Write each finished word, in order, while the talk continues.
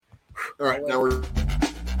All right, now we're.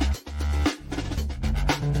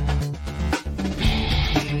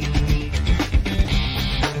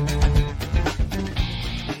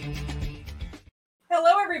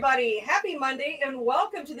 Hello, everybody. Happy Monday, and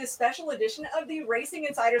welcome to this special edition of the Racing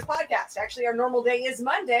Insiders podcast. Actually, our normal day is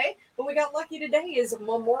Monday, but we got lucky today is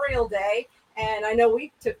Memorial Day, and I know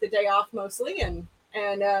we took the day off mostly and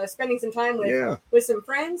spending some time with some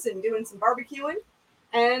friends and doing some barbecuing.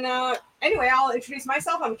 And anyway, I'll introduce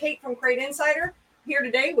myself. I'm Kate from Crate Insider, here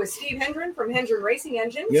today with Steve Hendren from Hendren Racing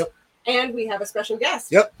Engines. Yep. And we have a special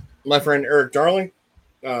guest. Yep. My friend Eric Darling.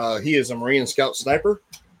 He is a Marine Scout sniper,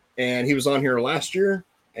 and he was on here last year,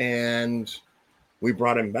 and we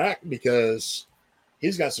brought him back because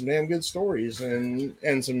he's got some damn good stories and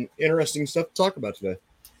some interesting stuff to talk about today.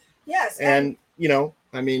 Yes. And, you know,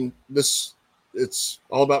 I mean, it's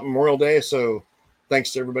all about Memorial Day, so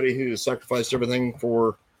thanks to everybody who sacrificed everything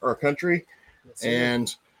for our country.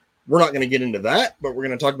 And we're not going to get into that, but we're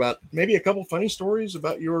going to talk about maybe a couple funny stories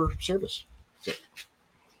about your service. So.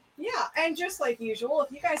 Yeah, and just like usual, if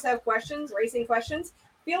you guys have questions, racing questions,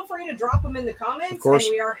 feel free to drop them in the comments. Of course.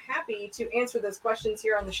 And we are happy to answer those questions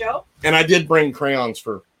here on the show. And I did bring crayons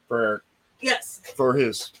for Eric. Yes. For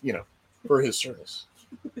his, for his service.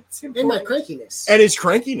 And my crankiness. And his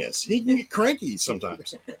crankiness. He can get cranky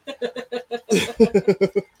sometimes.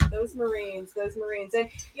 Those Marines. And,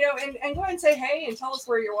 and go ahead and say hey and tell us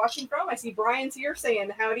where you're watching from. I see Brian's here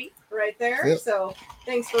saying howdy right there. Yep. So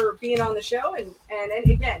thanks for being on the show. And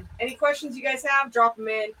again, any questions you guys have, drop them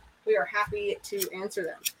in. We are happy to answer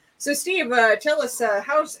them. So, Steve, tell us,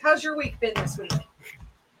 how's your week been this week?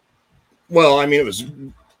 Well, I mean, it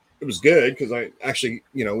was good because I actually,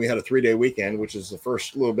 we had a 3-day weekend, which is the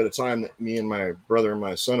first little bit of time that me and my brother and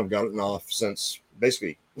my son have gotten off since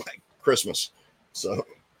basically like Christmas. So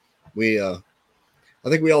I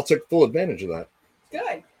think we all took full advantage of that.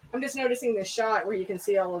 Good. I'm just noticing this shot where you can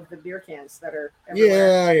see all of the beer cans that are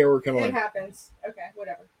everywhere. Yeah, we're kind of It happens. Okay,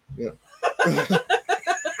 whatever. Yeah.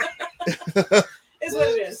 Is what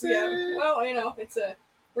it is. Yeah. Well,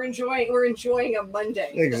 we're enjoying a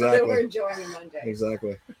Monday. Exactly. We're enjoying a Monday.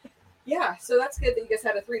 Exactly. Yeah, so that's good that you guys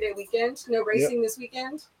had a 3-day weekend. No racing this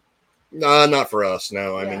weekend? No, not for us.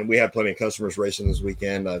 No, I Yeah. mean, we had plenty of customers racing this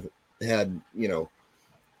weekend. I've had,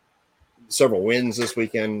 several wins this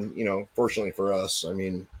weekend, fortunately for us. I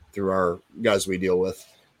mean, through our guys we deal with.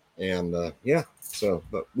 And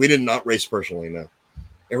but we did not race personally, no.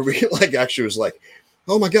 Everybody actually was like,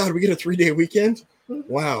 oh my God, we get a 3-day weekend?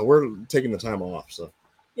 Wow, we're taking the time off. So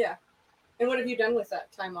yeah. And what have you done with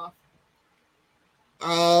that time off?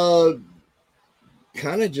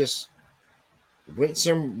 Kind of just went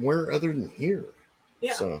somewhere other than here.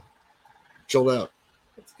 Yeah. So chilled out.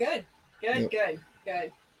 It's good. Good.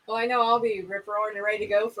 Well, I know I'll be rip-roaring and ready to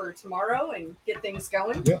go for tomorrow and get things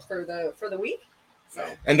going for the week. So.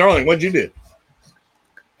 And darling, what'd you do?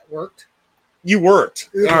 Worked. You worked.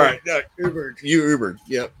 Ubered. All right. Ubered. You Ubered.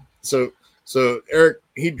 Yep. So Eric,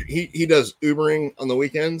 he does Ubering on the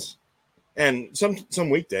weekends and some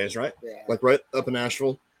weekdays, right? Yeah. Like right up in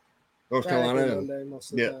Asheville, North Carolina. Monday,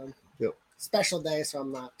 most of the time. Yep. Special day, so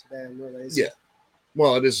I'm not today. I'm really lazy. Yeah.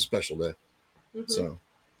 Well, it is a special day. Mm-hmm. So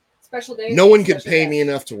special day. No one could pay me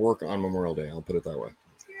enough to work on Memorial Day. I'll put it that way.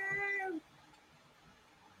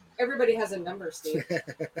 Everybody has a number, Steve.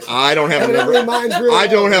 I don't have a number. Really I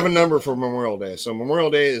don't have a number for Memorial Day. So Memorial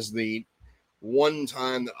Day is the one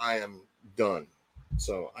time that I am done.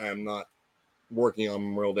 So I am not working on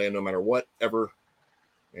Memorial Day no matter what, ever.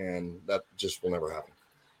 And that just will never happen.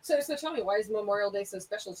 So tell me, why is Memorial Day so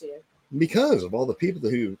special to you? Because of all the people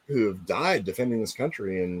who have died defending this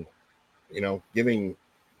country and,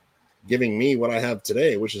 giving me what I have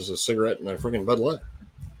today, which is a cigarette and a freaking Bud Light.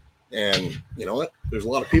 And you know what? There's a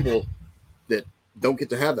lot of people that don't get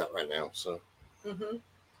to have that right now. So,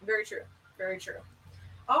 Very true. Very true.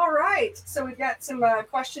 All right. So we've got some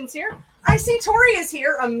questions here. I see Tori is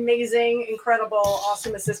here. Amazing, incredible,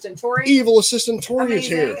 awesome assistant Tori. Evil assistant Tori is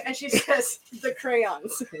here. And she says the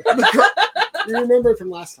crayons. You remember from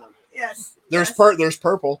last time? Yes. There's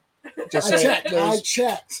purple. Just I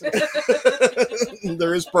checked.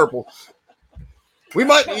 There is purple. We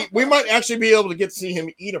might actually be able to get to see him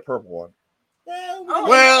eat a purple one.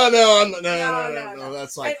 Well, no.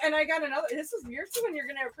 That's like. And I got another. Here's one you're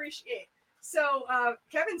going to appreciate. So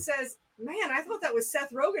Kevin says, "Man, I thought that was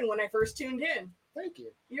Seth Rogen when I first tuned in." Thank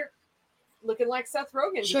you. You're looking like Seth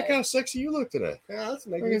Rogen. Check today. how sexy you look today. Yeah, that's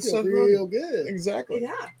making me feel real good. Exactly.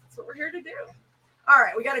 Yeah, that's what we're here to do. All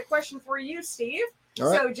right, we got a question for you, Steve. All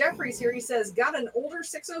right. So Jeffrey's here. He says, got an older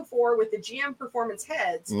 604 with the GM Performance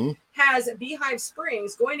heads, has Beehive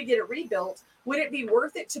springs, going to get it rebuilt. Would it be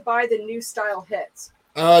worth it to buy the new style heads?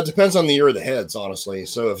 Depends on the year of the heads, honestly.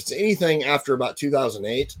 So if it's anything after about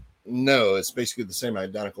 2008, no, it's basically the same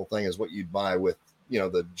identical thing as what you'd buy with,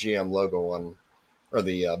 the GM logo on, or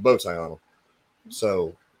the bow tie on them.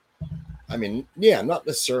 So, I mean, yeah, not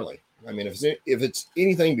necessarily. I mean, if it's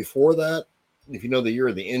anything before that, if you know the year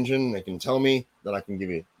of the engine, they can tell me, then I can give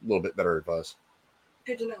you a little bit better advice.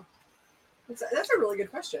 Good to know. That's a really good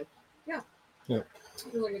question. Yeah. Yeah.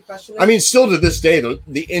 Really good question. I mean, still to this day,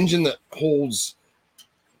 the engine that holds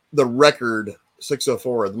the record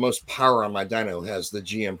 604, the most power on my dyno, has the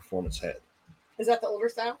GM Performance head. Is that the older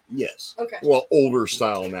style? Yes. Okay. Well, older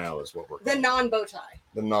style now is what we're the non-bow tie.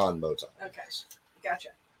 The non-bow tie. Okay. Gotcha.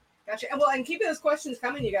 And keep those questions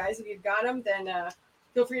coming, you guys. If you've got them, then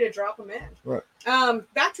feel free to drop them in. Right.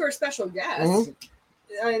 Back to our special guest.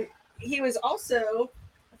 Mm-hmm. He was also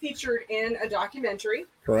featured in a documentary.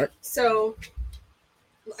 Correct. So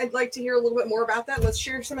I'd like to hear a little bit more about that. Let's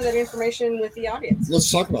share some of that information with the audience. Let's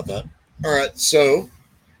talk about that. All right. So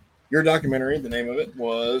your documentary, the name of it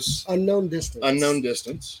was Unknown Distance. Unknown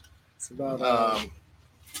Distance. It's about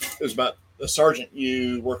it was about a sergeant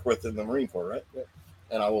you work with in the Marine Corps, right? Yeah.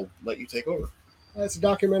 And I will let you take over. It's a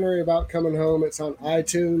documentary about coming home. It's on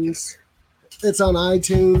iTunes. It's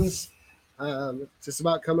just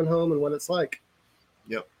about coming home and what it's like.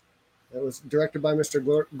 Yep. It was directed by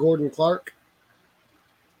Mr. Gordon Clark.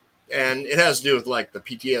 And it has to do with like the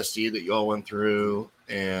PTSD that you all went through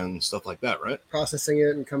and stuff like that, right? Processing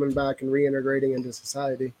it and coming back and reintegrating into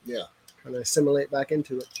society. Yeah. Kind of assimilate back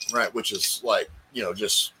into it. Right. Which is like,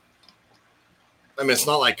 it's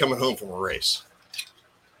not like coming home from a race.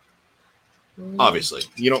 Obviously,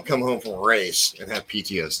 you don't come home from a race and have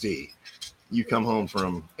PTSD. You come home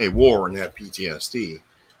from a war and have PTSD.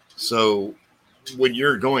 So when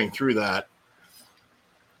you're going through that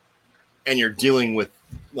and you're dealing with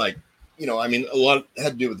a lot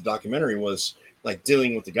had to do with the documentary was like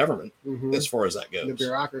dealing with the government as far as that goes. The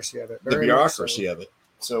bureaucracy of it. The bureaucracy of it.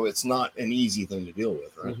 So it's not an easy thing to deal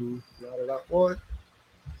with, right? Not at all. Well,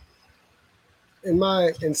 in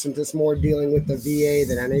my instance, it's more dealing with the VA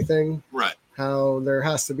than anything. Right. How there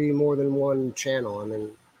has to be more than one channel. I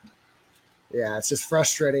mean, yeah, it's just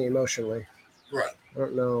frustrating emotionally. Right. I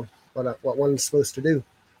don't know what one's supposed to do.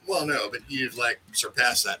 Well, no, but you've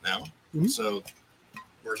surpassed that now. Mm-hmm. So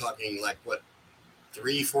we're talking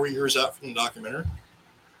 3-4 years out from the documentary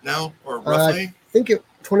now, or roughly? I think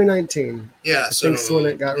 2019. Yeah, I think it's when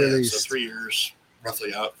it got released. So 3 years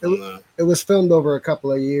roughly out from It was filmed over a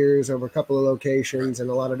couple of years, over a couple of locations, and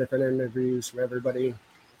a lot of different interviews from everybody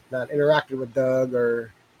that interacted with Doug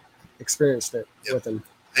or experienced it with him.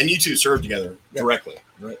 And you two served together directly,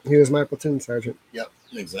 right? He was my platoon sergeant. Yep,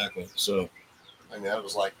 exactly. So, that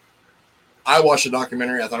was I watched the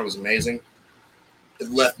documentary. I thought it was amazing. It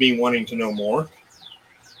left me wanting to know more.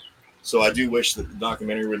 So I do wish that the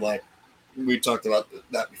documentary would we talked about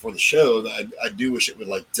that before the show, that I do wish it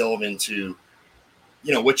would delve into,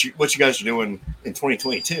 what you guys are doing in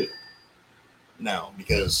 2022 now,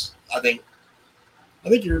 because I think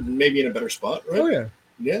you're maybe in a better spot, right? Oh yeah.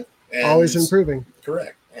 Yeah. And always improving.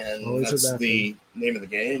 Correct. And always that's the name of the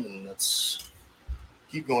game, and that's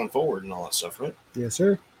keep going forward and all that stuff, right? Yes,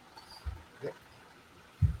 sir.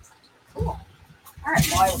 Cool. All right,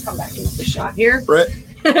 well, I will come back into the shot here. Right.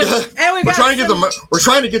 And we're trying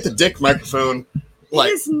to get the dick microphone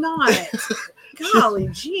it is not. Golly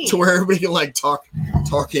gee. To where everybody can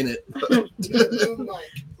talk in it.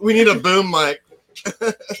 We need a boom mic.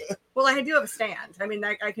 Well, I do have a stand. I mean,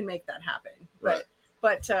 I can make that happen. Right.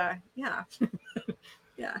 But yeah.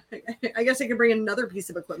 Yeah. I guess I could bring another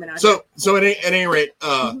piece of equipment out. So at any rate,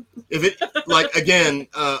 if it again,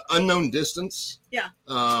 Unknown Distance. Yeah.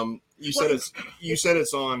 You said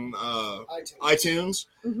it's on iTunes.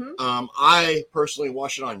 Mm-hmm. I personally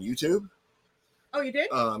watched it on YouTube. Oh, you did?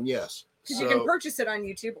 Yes. Because you can purchase it on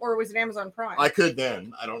YouTube, or was it Amazon Prime? I could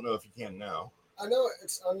then. I don't know if you can now. I know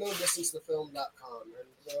it's unknowndistancethefilm.com, and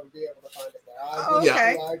they'll be able to find it there. Oh,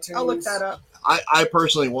 okay. I'll look that up. I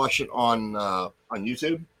personally watched it on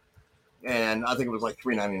YouTube, and I think it was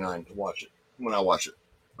 $3.99 to watch it when I watched it.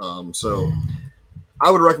 So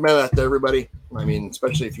I would recommend that to everybody. I mean,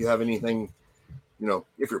 especially if you have anything,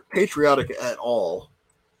 if you're patriotic at all,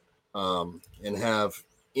 and have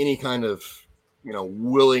any kind of,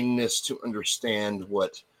 willingness to understand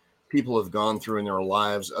what people have gone through in their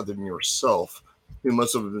lives other than yourself, who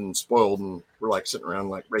must have been spoiled and were sitting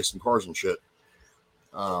around racing cars and shit.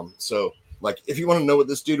 So if you want to know what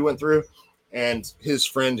this dude went through and his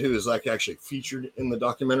friend who is actually featured in the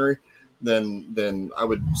documentary, then I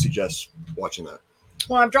would suggest watching that.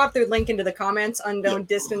 Well, I've dropped the link into the comments,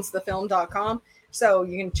 unknowndistancethefilm.com. So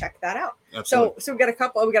you can check that out. Absolutely. So we got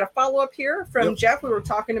a follow-up here from Yep. Jeff. We were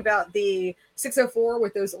talking about the 604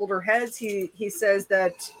 with those older heads. He says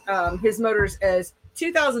that his motor's is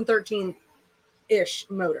 2013-ish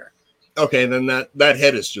motor. Okay, then that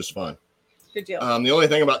head is just fine. Good deal. The only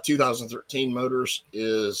thing about 2013 motors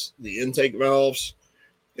is the intake valves.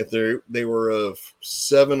 If they were of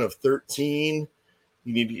 7 of 13,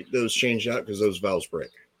 you need to get those changed out because those valves break.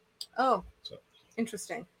 Oh, So.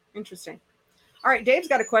 Interesting. All right, Dave's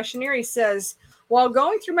got a question here. He says, while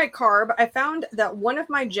going through my carb, I found that one of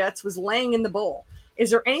my jets was laying in the bowl. Is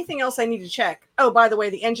there anything else I need to check? Oh, by the way,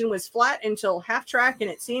 the engine was flat until half track, and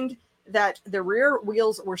it seemed that the rear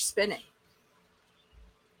wheels were spinning.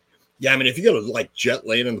 Yeah, I mean, if you go to like jet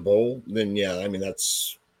laying in the bowl, then yeah, I mean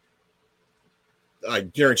I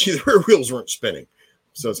guarantee the rear wheels weren't spinning,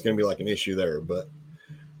 so it's going to be like an issue there. But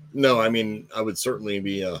no, I mean, I would certainly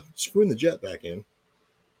be screwing the jet back in,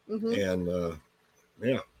 and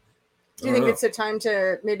yeah. Do you think it's a time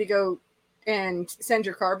to maybe go and send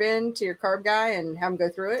your carb in to your carb guy and have him go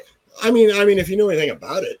through it? I mean, if you know anything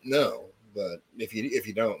about it, no. But if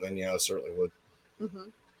you don't, then yeah, I certainly would.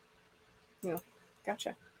 Yeah,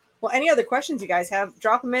 gotcha. Well, any other questions you guys have,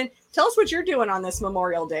 drop them in. Tell us what you're doing on this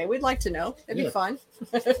Memorial Day. We'd like to know. It'd be fun.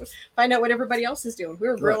 Find out what everybody else is doing. We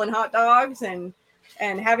were grilling hot dogs and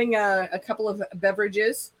having a couple of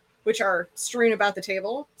beverages, which are strewn about the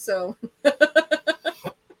table. So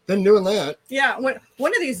Been doing that. yeah, one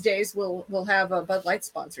of these days we'll have a Bud Light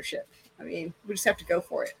sponsorship. I mean, we just have to go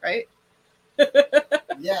for it, right?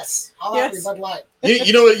 Yes. I'll Yes. have your Bud Light.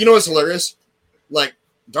 You know what's hilarious? Like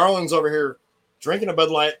Darlin's over here drinking a Bud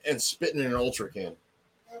Light and spitting in an Ultra can.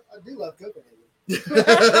 I do love Copenhagen.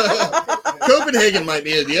 Copenhagen might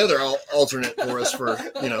be the other alternate for us for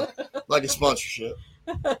like a sponsorship.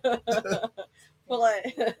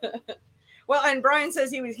 Well, and Brian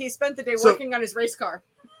says he spent the day So- working on his race car.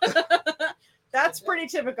 That's pretty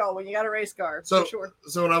typical when you got a race car, So for sure.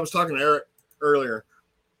 So when I was talking to Eric earlier,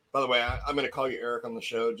 by the way, I'm going to call you Eric on the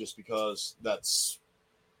show just because that's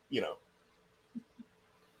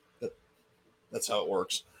that's how it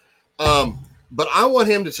works. But I want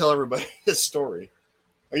him to tell everybody his story.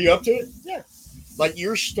 Are you up to it? Yeah. Like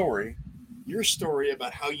your story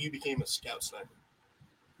about how you became a scout sniper.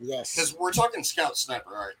 Yes. Because we're talking scout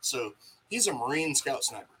sniper, all right? So he's a Marine scout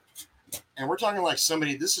sniper. And we're talking like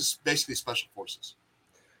this is basically special forces.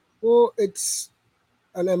 Well, it's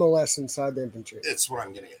an MOS inside the infantry. It's what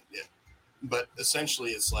I'm getting at, yeah. But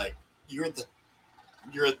essentially it's like you're at the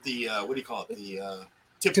what do you call it? The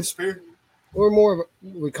tip of the spear? We're more of a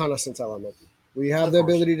reconnaissance element. We have Of the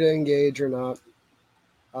course. ability to engage or not.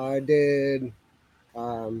 I did.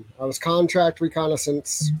 I was contract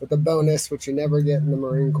reconnaissance with a bonus, which you never get in the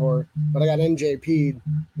Marine Corps. But I got NJP'd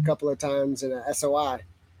a couple of times in a SOI.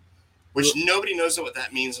 Which nobody knows what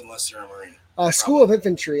that means unless they're a Marine. School of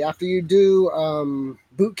Infantry. After you do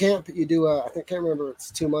boot camp, you do I can't remember if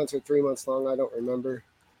it's 2 months or 3 months long. I don't remember.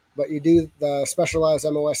 But you do the specialized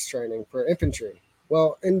MOS training for infantry.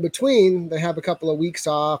 Well, in between, they have a couple of weeks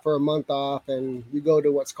off or a month off, and you go to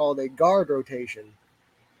what's called a guard rotation.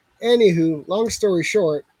 Anywho, long story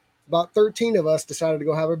short, about 13 of us decided to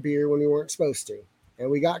go have a beer when we weren't supposed to. And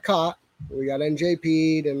we got caught. We got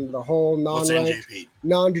NJP'd and the whole What's NJP?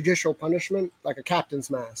 non-judicial punishment, like a captain's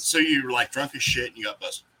mask. So you were like drunk as shit and you got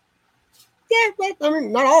busted. Yeah, but, I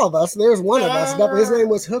mean, not all of us. There's one of us. His name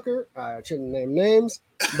was Hooker. I shouldn't name names,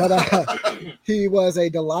 but he was a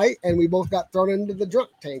delight, and we both got thrown into the drunk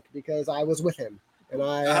tank because I was with him, and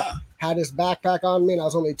I had his backpack on me, and I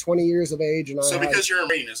was only 20 years of age. And because you're a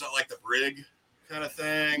Marine, is that like the brig kind of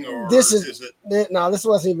thing, or This is it? no, this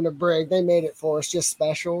wasn't even a brig. They made it for us, just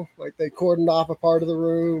special. Like they cordoned off a part of the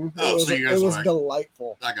room. Oh, so you guys it were was like-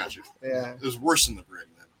 delightful. I got you. Yeah. It was worse than the brig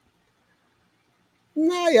then.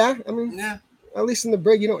 No, yeah. I mean, Yeah. at least in the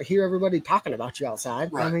brig, you don't hear everybody talking about you outside.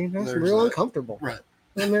 I Right. mean, that's There's real that. uncomfortable. Right.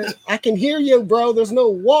 I mean, I can hear you, bro. There's no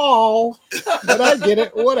wall, but I get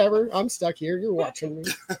it. Whatever. I'm stuck here. You're watching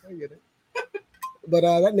me. I get it. But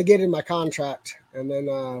that negated my contract. And then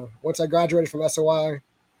once I graduated from SOI,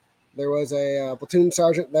 there was a platoon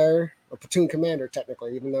sergeant there, a platoon commander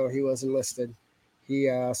technically, even though he was enlisted. He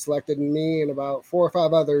selected me and about 4 or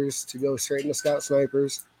 5 others to go straight into Scout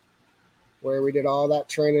Snipers, where we did all that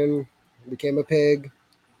training, became a pig,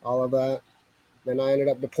 all of that. Then I ended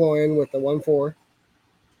up deploying with the 1-4.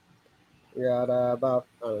 We got about,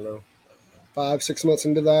 5-6 months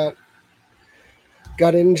into that.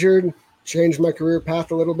 Got injured, changed my career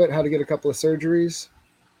path a little bit, had to get a couple of surgeries.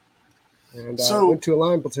 And So- went to a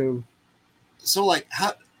line platoon. So like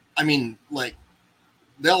how? I mean, like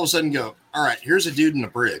they all of a sudden go, all right, here's a dude in a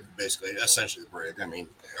brig, basically, essentially the brig. I mean,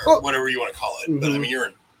 or Well, whatever you want to call it. But I mhm. mean, you're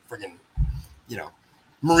in freaking,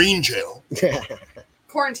 Marine jail,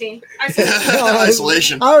 Quarantine.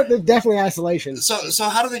 isolation. Oh, definitely isolation. So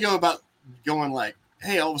how do they go about going like,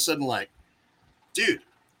 hey, all of a sudden, like, dude,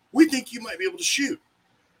 we think you might be able to shoot.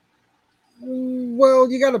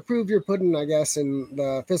 Well, you got to prove you're putting, I guess, in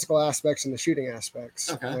the physical aspects and the shooting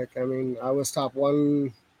aspects. Okay. Like, I mean, I was top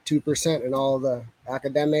 1-2% in all the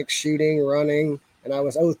academics, shooting, running, and I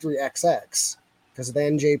was 03XX because the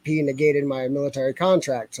NJP negated my military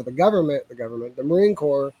contract. So the government, the Marine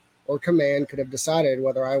Corps or command could have decided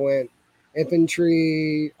whether I went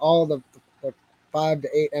infantry, all the 5 to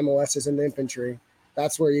 8 MOSs in the infantry.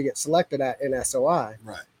 That's where you get selected at in SOI.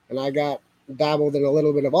 Right. And I got dabbled in a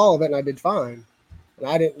little bit of all of it, and I did fine.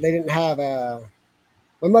 And they didn't have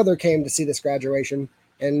my mother came to see this graduation,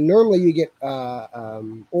 and normally you get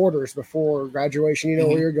orders before graduation. You know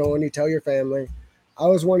where you're going, you tell your family. I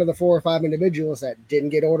was one of the 4 or 5 individuals that didn't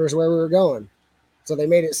get orders where we were going. So they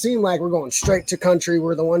made it seem like we're going straight to country.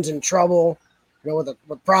 We're the ones in trouble, with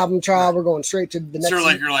problem child. We're going straight to the next. So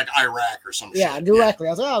you're like Iraq or something. Yeah, directly.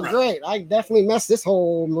 I was like, oh, Right. great. I definitely messed this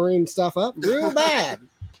whole Marine stuff up real bad.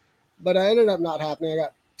 But I ended up not happening. I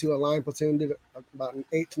got to a line platoon, did about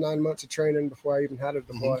 8 to 9 months of training before I even had to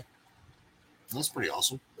deploy. That's pretty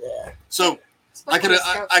awesome. Yeah. So Explain I could- what a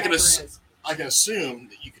scout I could sniper is. I can assume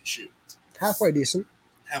that you can shoot. Halfway decent.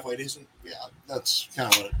 Halfway decent. Yeah, that's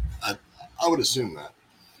kind of what I would assume that.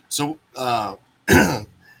 So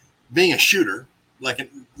being a shooter, like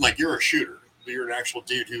you're a shooter, but you're an actual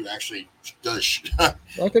dude who actually does.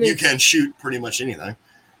 You can shoot pretty much anything.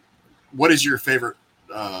 What is your favorite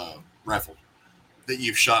rifle that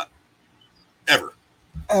you've shot ever?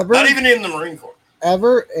 Not even in the Marine Corps.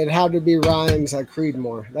 Ever, it had to be Ryan's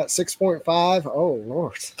Creedmoor. That 6.5. Oh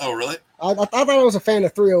Lord. Oh, really? I thought I was a fan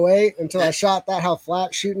of 308 until I shot that. How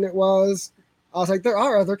flat shooting it was. I was like, there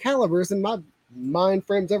are other calibers than my mind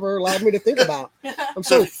frame's ever allowed me to think about. I'm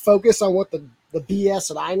so focused on what the BS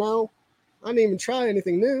that I know. I didn't even try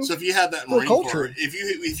anything new. So if you had that in Full Marine culture. Corps, if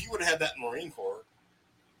you would have had that in Marine Corps,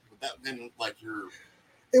 would that been like your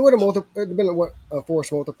It would have been a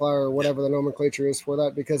force multiplier or whatever the nomenclature is for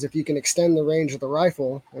that, because if you can extend the range of the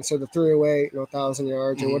rifle, and so the 308, 1,000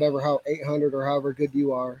 yards or whatever, how 800 or however good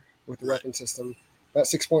you are with the weapon system, that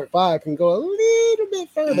 6.5 can go a little bit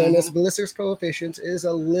further, and its ballistics coefficient is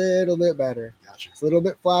a little bit better. Gotcha. It's a little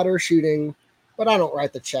bit flatter shooting, but I don't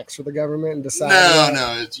write the checks for the government and decide.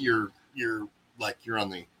 No, it's you're on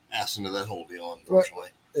the ass into that whole deal, unfortunately.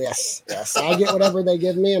 Yes. I get whatever they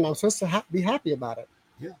give me, and I'm supposed to be happy about it.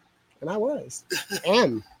 Yeah. And I was.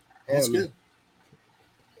 That's good.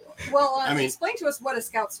 Well, I mean- explain to us what a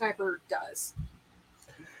scout sniper does.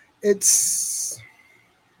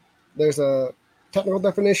 There's a technical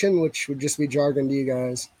definition, which would just be jargon to you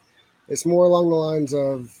guys. It's more along the lines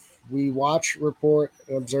of we watch, report,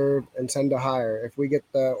 and observe, and send to hire. If we get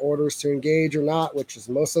the orders to engage or not, which is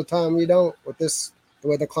most of the time we don't, with this, the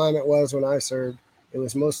way the climate was when I served, it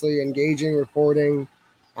was mostly engaging, reporting,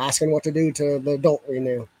 asking what to do to the adult we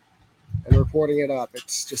knew, and reporting it up.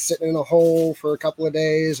 It's just sitting in a hole for a couple of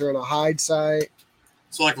days or in a hide site.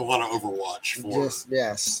 So like a lot of Overwatch for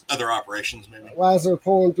Yes. other operations, maybe. Well, as they're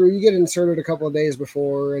pulling through, you get inserted a couple of days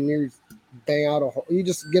before, and you bang out a hole. You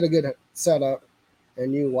just get a good setup,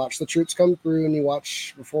 and you watch the troops come through, and you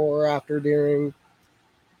watch before, after, during.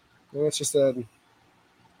 And it's just a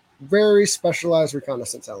very specialized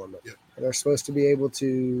reconnaissance element. Yep. And they're supposed to be able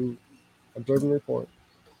to observe and report.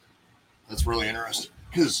 That's really interesting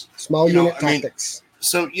because Small You know, unit I mean- tactics.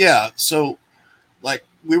 so like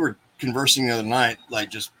we were conversing the other night, like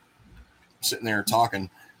just sitting there talking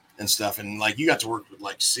and stuff, and like you got to work with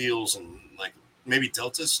like SEALs and like maybe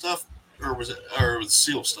Delta stuff, or was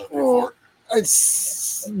SEAL stuff before?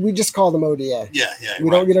 We just call them ODA. Yeah. We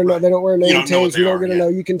don't get to know. right. They don't wear You name don't know what tags. they We don't are, get to yeah. know.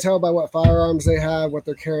 You can tell by what firearms they have, what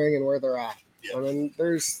they're carrying, and where they're at. Yeah. I mean,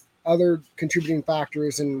 there's other contributing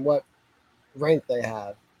factors in what rank they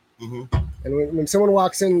have. Mhm. And when someone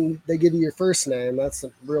walks in, they give you your first name. That's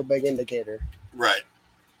a real big indicator. Right.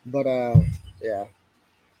 But yeah,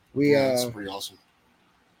 That's pretty awesome.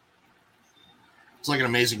 It's like an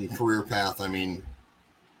amazing career path. I mean,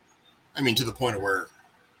 to the point of where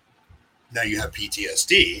now you have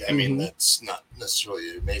PTSD. I mean, Mhm. that's not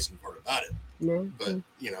necessarily the amazing part about it, no, but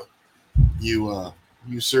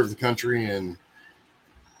you serve the country, and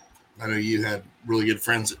I know you had really good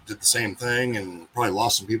friends that did the same thing, and probably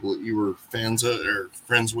lost some people that you were fans of or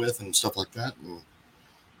friends with and stuff like that. And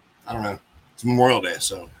I don't know. It's Memorial Day,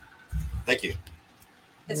 so thank you.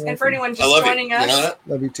 And for anyone I just love joining you. us, You know that?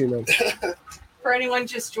 love you too, man. For anyone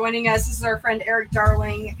just joining us, this is our friend Eric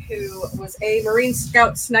Darling, who was a Marine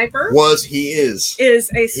Scout sniper. He is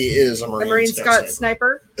a Marine Scout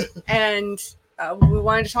sniper. And we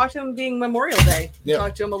wanted to talk to him being Memorial Day.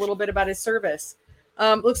 Talk to him a little bit about his service.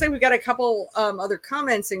 Looks like we've got a couple other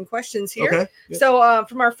comments and questions here. Okay. Yep. So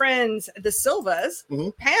from our friends, the Silvas,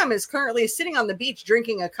 Pam is currently sitting on the beach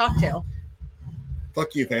drinking a cocktail.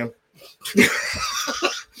 Fuck you, Pam.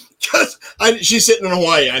 She's sitting in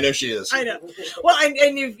Hawaii. I know she is. I know. Well,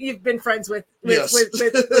 and you've been friends with Pam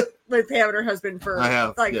and her husband for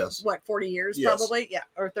 40 years probably,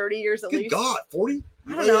 or 30 years at least. Good God, 40?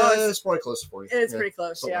 I don't know. It's probably close to 40. It's pretty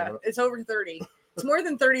close. Yeah, it's over 30. It's more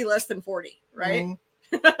than 30, less than 40, right?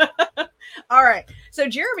 Mm-hmm. All right. So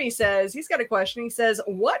Jeremy says he's got a question. He says,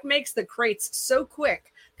 "What makes the crates so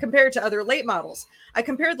quick compared to other late models? I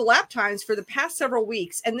compared the lap times for the past several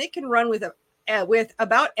weeks, and they can run with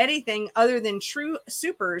about anything other than true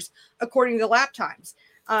supers according to lap times."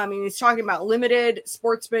 And he's talking about limited,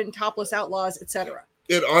 sportsman, topless outlaws, etc.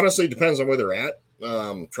 It honestly depends on where they're at,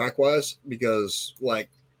 track wise, because like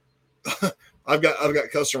I've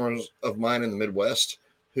got customers of mine in the Midwest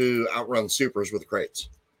who outrun supers with crates.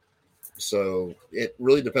 So it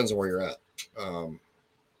really depends on where you're at.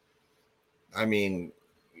 I mean,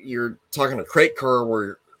 you're talking a crate car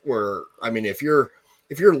where I mean, if you're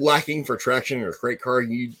lacking for traction in a crate car,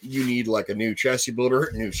 you need like a new chassis builder,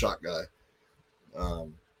 a new shock guy.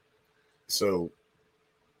 So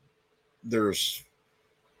there's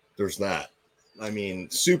that. I mean,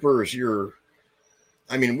 supers, when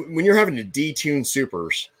you're having to detune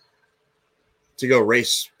supers to go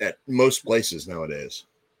race at most places nowadays,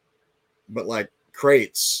 but like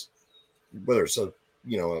crates, whether it's a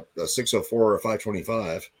 604 or a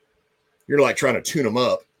 525, you're like trying to tune them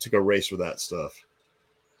up to go race with that stuff.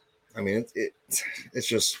 I mean, it's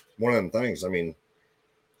just one of them things. I mean,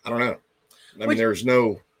 I don't know. I mean, there's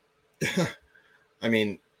no. I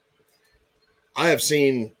mean, I have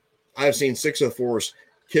seen 604s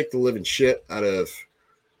kick the living shit out of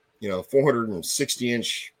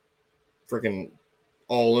 460-inch freaking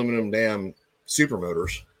all aluminum damn super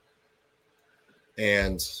motors,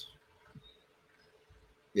 and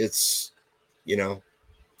it's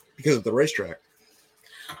because of the racetrack.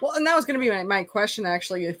 Well, and that was going to be my question,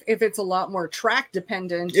 actually. If it's a lot more track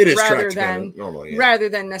dependent, it is normally, rather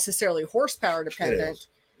than necessarily horsepower dependent.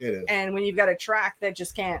 It is. And when you've got a track that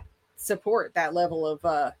just can't support that level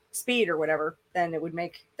of speed or whatever, then that would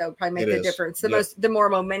probably make the difference. The more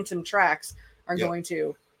momentum tracks are going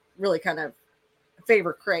to really kind of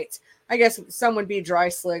favor crates. I guess some would be dry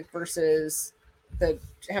slick versus the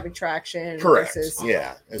having traction. Correct. Versus,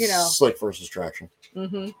 it's slick versus traction.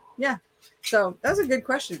 Mm-hmm. Yeah. So that was a good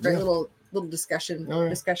question. Great little discussion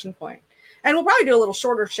point. And we'll probably do a little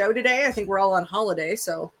shorter show today. I think we're all on holiday,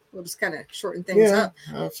 so we'll just kind of shorten things up.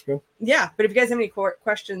 That's good. Yeah, but if you guys have any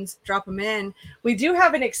questions, drop them in. We do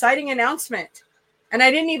have an exciting announcement. And I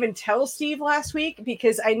didn't even tell Steve last week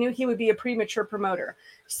because I knew he would be a premature promoter.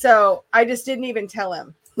 So I just didn't even tell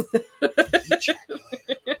him.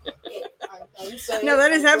 No,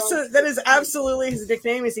 that is absolutely his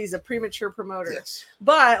nickname. He's a premature promoter. Yes.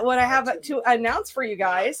 But what I have to announce for you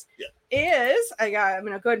guys is I'm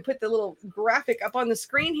going to go ahead and put the little graphic up on the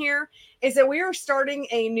screen here. Is that we are starting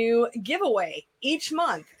a new giveaway each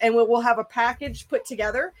month, and we'll have a package put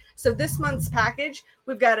together. So this month's package,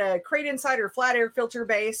 we've got a Crate Insider flat air filter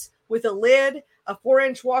base with a lid, a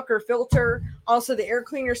 4-inch Walker filter, also the air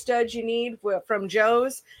cleaner studs you need from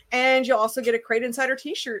Joe's, and you'll also get a Crate Insider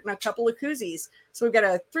t-shirt and a couple of koozies. So we've got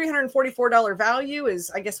a $344 value is,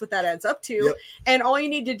 I guess, what that adds up to. Yep. And all you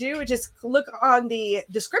need to do is just look on the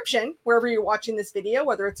description, wherever you're watching this video,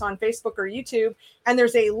 whether it's on Facebook or YouTube, and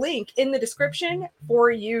there's a link in the description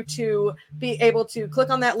for you to be able to click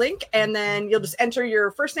on that link, and then you'll just enter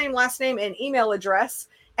your first name, last name, and email address,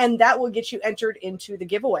 and that will get you entered into the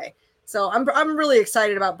giveaway. So I'm really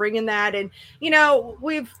excited about bringing that. And,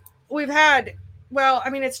 we've had,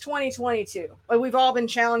 it's 2022, but we've all been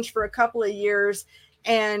challenged for a couple of years.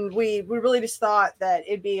 And we really just thought that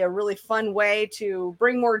it'd be a really fun way to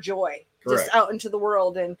bring more joy just out into the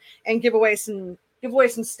world and give away some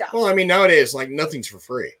stuff. Well, nowadays, like nothing's for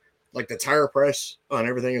free. Like the tire price on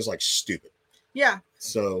everything is like stupid. Yeah.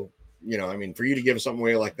 So, for you to give something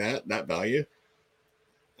away like that value,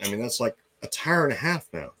 that's like a tire and a half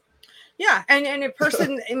now. Yeah, and a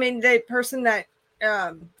person, the person that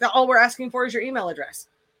all we're asking for is your email address.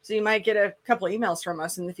 So you might get a couple of emails from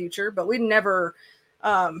us in the future, but we'd never.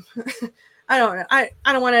 I don't know. I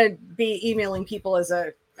don't want to be emailing people as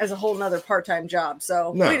as a whole nother part-time job.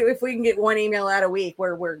 So No. if we can get one email out a week,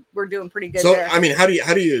 we're doing pretty good So there. I mean, how do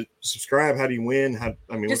you subscribe? How do you win?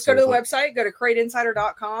 Just go to the website, go to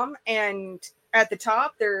crateinsider.com, and at the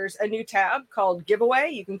top there's a new tab called giveaway.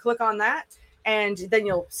 You can click on that, and then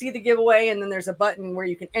you'll see the giveaway, and then there's a button where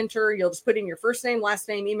you can enter. You'll just put in your first name, last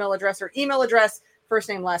name, email address, or email address, first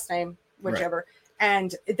name, last name, whichever,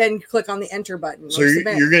 and then click on the enter button. So you're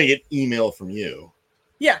going to get email from you.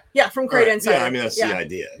 Yeah, from Crate Insider. Yeah, I mean, that's the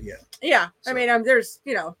idea. Yeah. So. I mean, there's,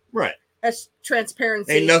 right. That's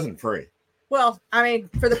transparency. Ain't nothing free. Well, I mean,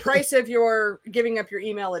 for the price of your giving up your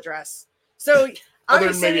email address. So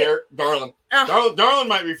other than maybe Darlin. Darlin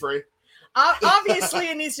might be free.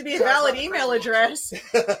 Obviously, it needs to be a valid email address.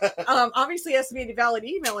 Obviously, it has to be a valid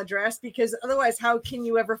email address, because otherwise, how can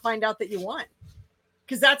you ever find out that you won?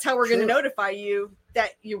 Because that's how we're going to notify you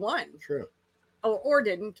that you won. True. Or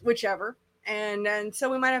didn't, whichever. And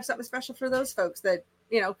so we might have something special for those folks that,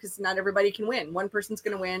 because not everybody can win. One person's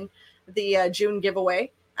going to win the June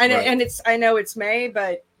giveaway. And I know it's May,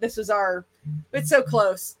 but it's so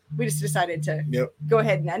close. We just decided to go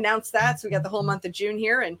ahead and announce that. So we got the whole month of June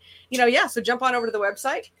here, and so jump on over to the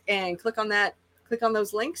website and click on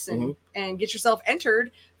those links and get yourself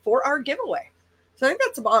entered for our giveaway. So I think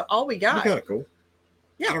that's about all we got. Kind of cool.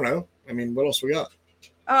 Yeah. I don't know. I mean, what else we got?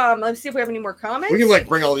 Let's see if we have any more comments. We can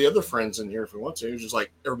bring all the other friends in here if we want to. Just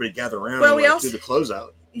everybody gather around and do the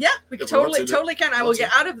closeout. Yeah, we can totally can. I will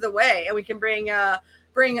get out of the way, and we can bring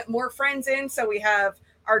more friends in. So we have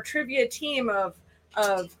our trivia team of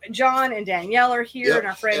John and Danielle are here, and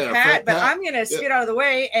our friend Pat. But I'm gonna get out of the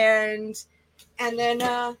way and then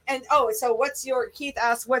so Keith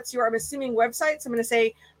asked I'm assuming website. So I'm gonna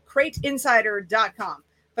say crateinsider.com.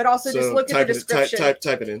 But also just look at the description.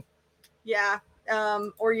 Type it in. Yeah.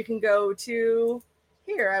 Or you can go to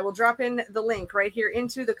here. I will drop in the link right here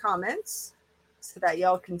into the comments so that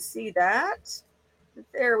y'all can see that.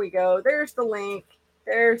 There we go. There's the link.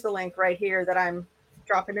 There's the link right here that I'm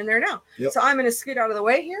dropping in there now. Yep. So I'm going to scoot out of the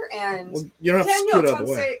way here, and you don't have to scoot out of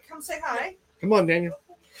the way. Come say hi. Come on, Daniel.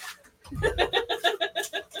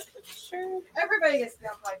 Sure. Everybody gets to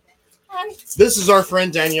have 5 minutes. Hi. This is our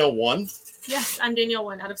friend Danielle 1. Yes, I'm Danielle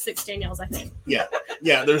 1 out of 6 Danielles, I think. Yeah.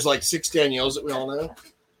 There's 6 Danielles that we all know,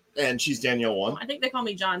 and she's Danielle 1. I think they call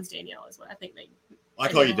me John's Danielle, is what I think they.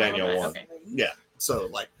 I call you Danielle 1. Okay. Yeah. So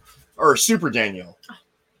or Super Danielle. Oh,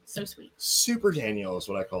 so sweet. Super Danielle is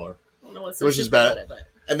what I call her. I don't know what's which is bad.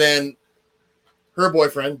 And then her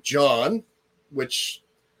boyfriend John, which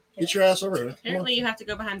get your ass over here. Apparently, you have to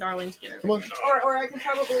go behind Darling to get her. Come on. Or I could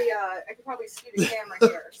probably scoot a camera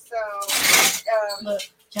here. So look,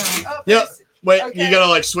 John. Oh, yeah. Wait, okay. You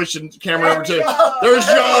gotta switch the camera over too. There's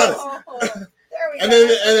John. There we go. And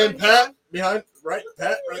then Pat behind, right?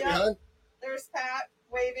 Pat right behind. There's Pat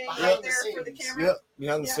waving right there for the camera. Yep,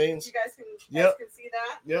 behind the scenes. You guys can see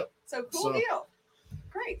that. Yep. So cool deal.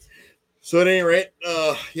 Great. So at any rate,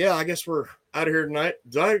 I guess we're out of here tonight.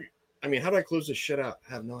 How do I close this shit out?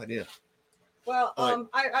 I have no idea. Well,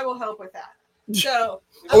 I will help with that. So.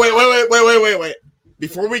 Wait.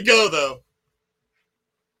 Before we go though.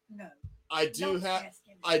 No. I do have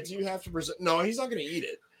to present. No, he's not going to eat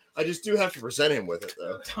it. I just do have to present him with it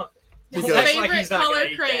though. Favorite color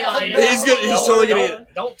crayon. He's totally gonna eat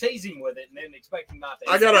it. Don't tease him with it and then expect him not to.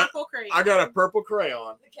 I got a purple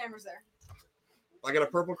crayon. The camera's there. I got a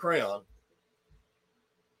purple crayon.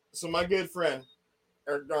 So my good friend,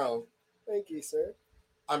 Eric Darling. Thank you, sir.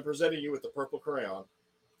 I'm presenting you with the purple crayon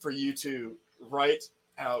for you to write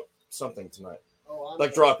out something tonight. Oh,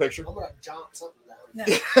 draw a picture. I'm gonna jot something down. No,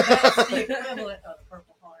 that's the equivalent of a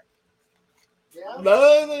purple heart. Yeah.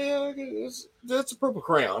 No, that's a purple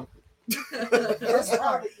crayon. This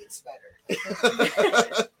probably eats better.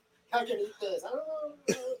 How can I eat this? I don't know.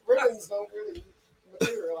 Ribbons don't really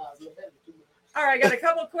materialize in the bed too much. All right, I got a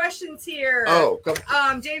couple questions here. Oh,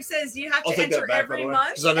 come. Dave says you have to enter every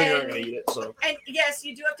month. Because I know you're not going to eat it. So. And yes,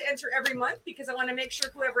 you do have to enter every month because I want to make sure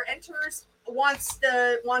whoever enters wants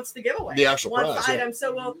the giveaway. The actual prize. The item.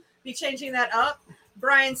 So we'll be changing that up.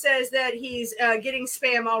 Brian says that he's getting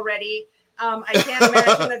spam already. I can't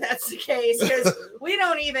imagine that that's the case because we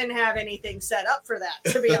don't even have anything set up for that,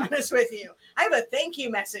 to be honest with you. I have a thank you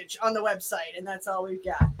message on the website, and that's all we've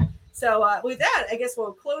got. So with that, I guess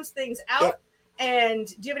we'll close things out. Yep. And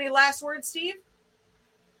do you have any last words, Steve?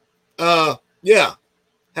 Yeah.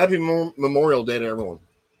 Happy Memorial Day to everyone.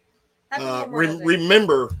 Happy Memorial Day.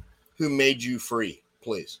 Remember who made you free,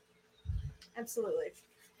 please. Absolutely.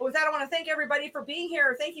 Well, with that, I want to thank everybody for being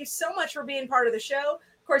here. Thank you so much for being part of the show.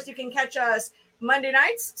 Of course, you can catch us Monday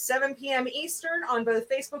nights, 7 p.m. Eastern on both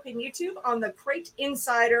Facebook and YouTube on the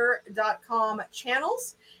crateinsider.com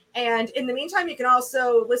channels. And in the meantime, you can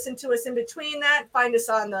also listen to us in between that. Find us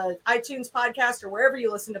on the iTunes podcast or wherever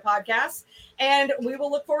you listen to podcasts. And we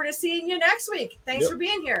will look forward to seeing you next week. Thanks for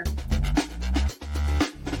being here.